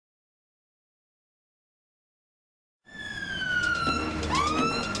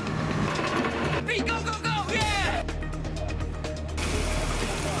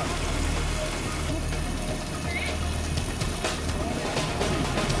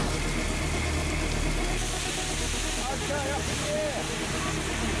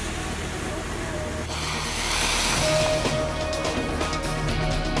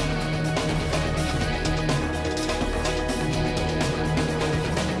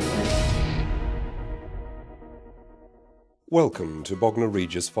Welcome to Bognor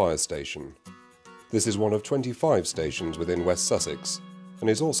Regis Fire Station. This is one of 25 stations within West Sussex and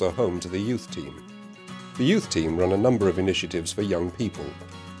is also home to the youth team. The youth team run a number of initiatives for young people,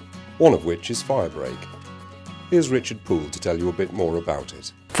 one of which is Firebreak. Here's Richard Poole to tell you a bit more about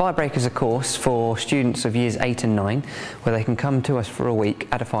it. Firebreak is a course for students of years 8 and 9 where they can come to us for a week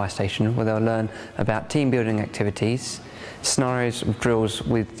at a fire station where they'll learn about team building activities, scenarios of drills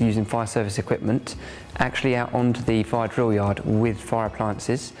with using fire service equipment, actually out onto the fire drill yard with fire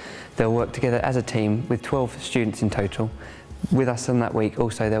appliances. They'll work together as a team with 12 students in total. With us on that week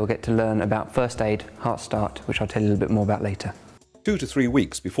also they will get to learn about first aid, heart start, which I'll tell you a little bit more about later. 2 to 3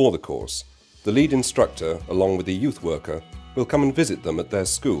 weeks before the course, the lead instructor, along with the youth worker, will come and visit them at their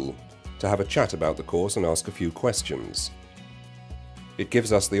school to have a chat about the course and ask a few questions. It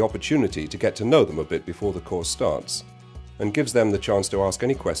gives us the opportunity to get to know them a bit before the course starts, and gives them the chance to ask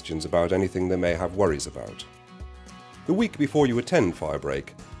any questions about anything they may have worries about. The week before you attend Firebreak,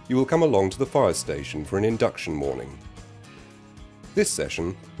 you will come along to the fire station for an induction morning. This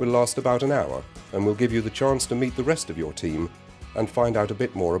session will last about an hour and will give you the chance to meet the rest of your team and find out a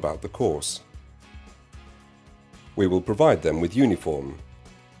bit more about the course. We will provide them with uniform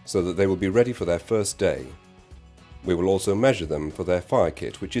so that they will be ready for their first day. We will also measure them for their fire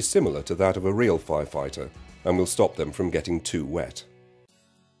kit, which is similar to that of a real firefighter, and will stop them from getting too wet.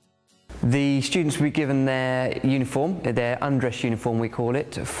 The students will be given their uniform, their undress uniform we call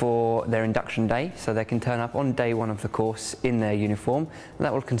it, for their induction day, so they can turn up on day one of the course in their uniform.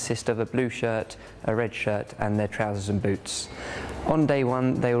 That will consist of a blue shirt, a red shirt and their trousers and boots. On day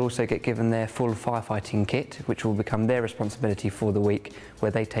one they will also get given their full firefighting kit, which will become their responsibility for the week,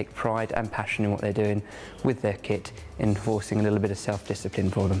 where they take pride and passion in what they're doing with their kit, enforcing a little bit of self-discipline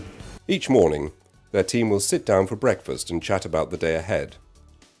for them. Each morning their team will sit down for breakfast and chat about the day ahead.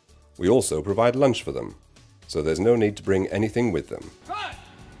 We also provide lunch for them, so there's no need to bring anything with them.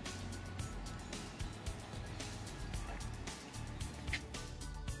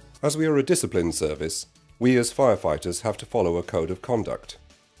 As we are a disciplined service, we as firefighters have to follow a code of conduct,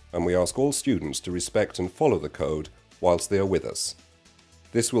 and we ask all students to respect and follow the code whilst they are with us.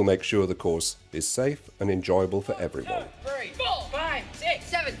 This will make sure the course is safe and enjoyable for everyone. 1, 2, 3, 4, 5, 6,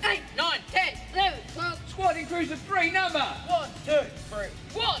 7, 8, 9, 10, 11, 12. Squad in cruise of 3 number. 1, 2, 3.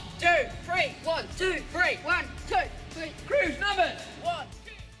 1, 2, 3. 1, 2, 3. 1, 2, 3. Cruise numbers. 1,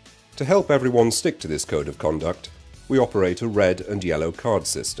 2. To help everyone stick to this code of conduct, we operate a red and yellow card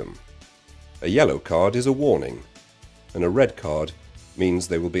system. A yellow card is a warning, and a red card means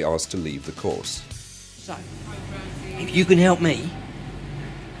they will be asked to leave the course. So, if you can help me,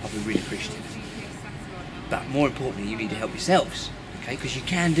 I'll be really appreciative. But more importantly, you need to help yourselves, okay? Because you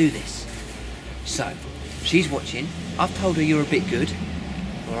can do this. So, she's watching. I've told her you're a bit good,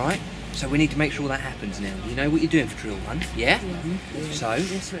 all right? So we need to make sure that happens now. You know what you're doing for drill 1, yeah? Mm-hmm. So,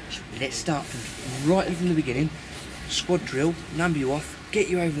 let's start from right from the beginning. Squad drill, number you off, get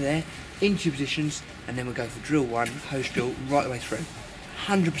you over there, into your positions, and then we'll go for drill 1, post drill, right the way through.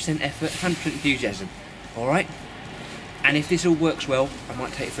 100% effort, 100% enthusiasm, all right? And if this all works well, I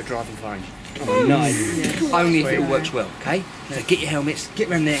might take you for a driving fire engine. Oh, nice. Yeah. Only if it all works well, okay? So get your helmets, get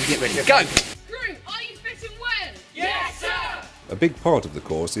round there and get ready. Go! Crew, are you fitting well? Yes, sir! A big part of the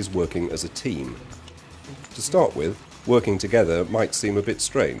course is working as a team. To start with, working together might seem a bit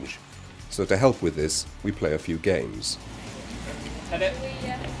strange, so to help with this, we play a few games. Head it.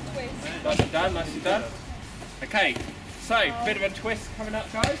 Nicely done, nicely done. Okay, so, bit of a twist coming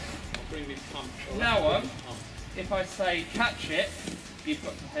up, guys. Now if I say catch it, you've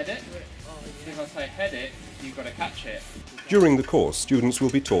got to head it. If I say head it, you've got to catch it. During the course, students will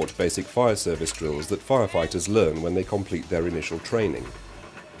be taught basic fire service drills that firefighters learn when they complete their initial training.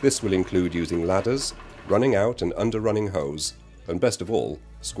 This will include using ladders, running out and under running hose, and best of all,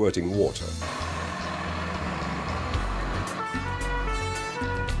 squirting water.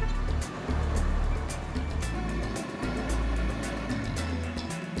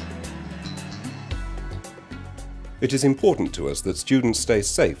 It is important to us that students stay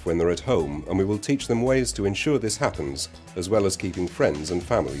safe when they're at home, and we will teach them ways to ensure this happens, as well as keeping friends and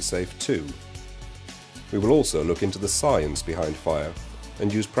family safe too. We will also look into the science behind fire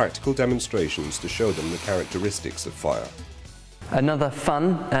and use practical demonstrations to show them the characteristics of fire. Another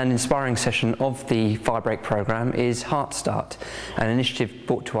fun and inspiring session of the Firebreak programme is Heart Start, an initiative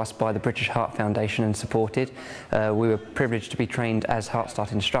brought to us by the British Heart Foundation and supported. We were privileged to be trained as Heart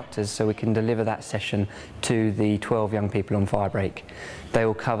Start instructors, so we can deliver that session to the 12 young people on Firebreak. They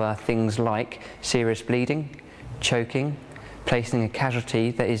will cover things like serious bleeding, choking, placing a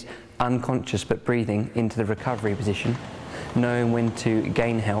casualty that is unconscious but breathing into the recovery position, knowing when to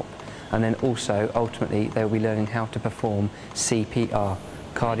gain help, and then also ultimately they'll be learning how to perform CPR,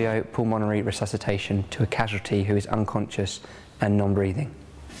 cardiopulmonary resuscitation, to a casualty who is unconscious and non-breathing.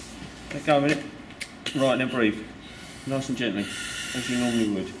 Let go a minute. Right, then breathe. Nice and gently, as you normally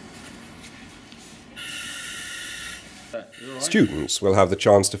would. Right? Students will have the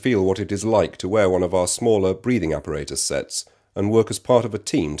chance to feel what it is like to wear one of our smaller breathing apparatus sets and work as part of a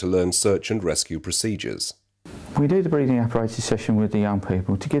team to learn search and rescue procedures. We do the breathing apparatus session with the young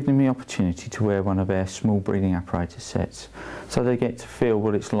people to give them the opportunity to wear one of our small breathing apparatus sets, so they get to feel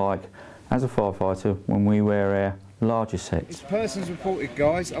what it's like as a firefighter when we wear our larger sets. It's persons reported,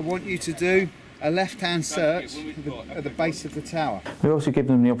 guys. I want you to do a left-hand search at the base of the tower. We also give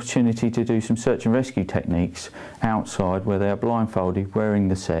them the opportunity to do some search and rescue techniques outside where they are blindfolded wearing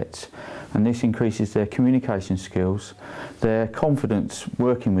the sets, and this increases their communication skills, their confidence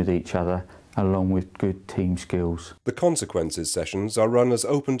working with each other, along with good team skills. The consequences sessions are run as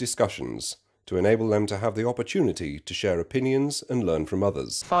open discussions to enable them to have the opportunity to share opinions and learn from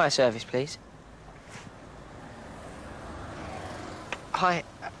others. Fire service, please. Hi.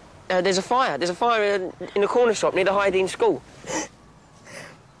 There's a fire. There's a fire in the corner shop near the Hydean school.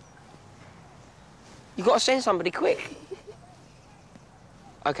 You've got to send somebody quick.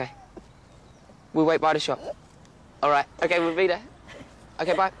 OK. We'll wait by the shop. All right. OK, we'll be there.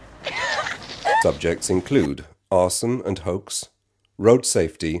 OK, bye. Subjects include arson and hoax, road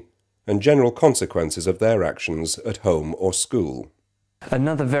safety, and general consequences of their actions at home or school.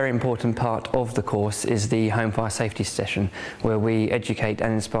 Another very important part of the course is the home fire safety session, where we educate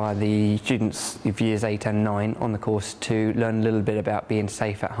and inspire the students of years 8 and 9 on the course to learn a little bit about being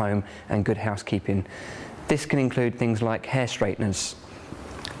safe at home and good housekeeping. This can include things like hair straighteners.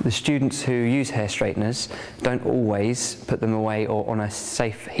 The students who use hair straighteners don't always put them away or on a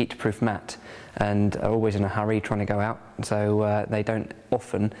safe heat-proof mat, and are always in a hurry trying to go out, so they don't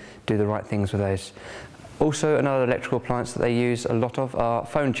often do the right things with those. Also, another electrical appliance that they use a lot of are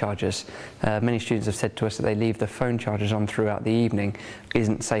phone chargers. Many students have said to us that they leave the phone chargers on throughout the evening.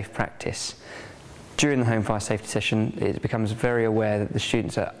 Isn't safe practice. During the home fire safety session, it becomes very aware that the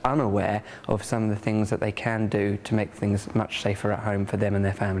students are unaware of some of the things that they can do to make things much safer at home for them and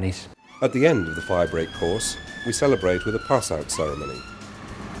their families. At the end of the Firebreak course, we celebrate with a pass-out ceremony.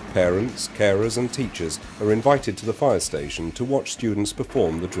 Parents, carers and teachers are invited to the fire station to watch students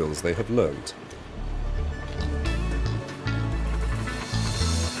perform the drills they have learnt.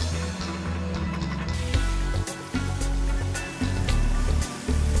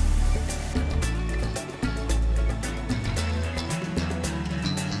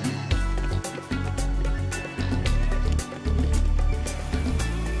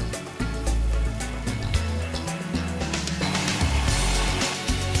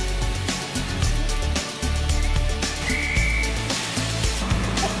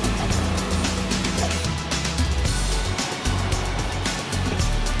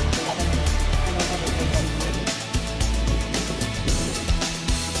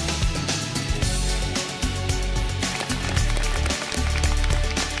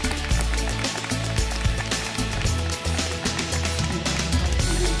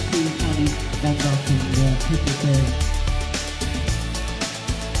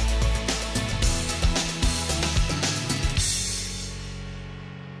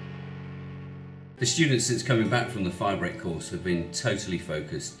 The students since coming back from the Firebreak course have been totally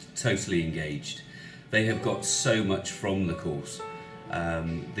focused, totally engaged. They have got so much from the course.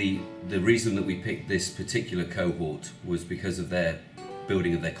 The reason that we picked this particular cohort was because of their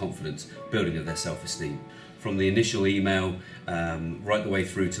building of their confidence, building of their self-esteem. From the initial email right the way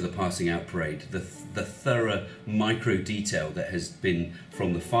through to the passing out parade, the thorough micro detail that has been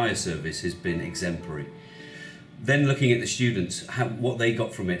from the fire service has been exemplary. Then looking at the students, what they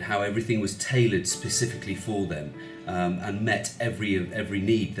got from it, how everything was tailored specifically for them and met every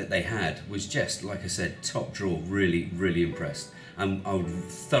need that they had, was just, like I said, top drawer. Really, really impressed. And I would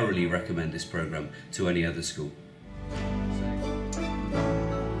thoroughly recommend this programme to any other school.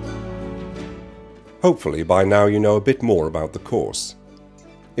 Hopefully by now you know a bit more about the course.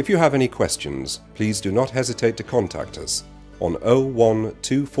 If you have any questions, please do not hesitate to contact us on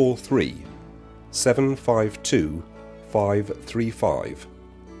 01243 752 535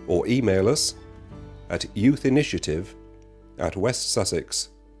 or email us at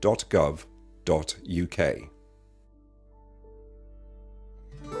youthinitiative@westsussex.gov.uk.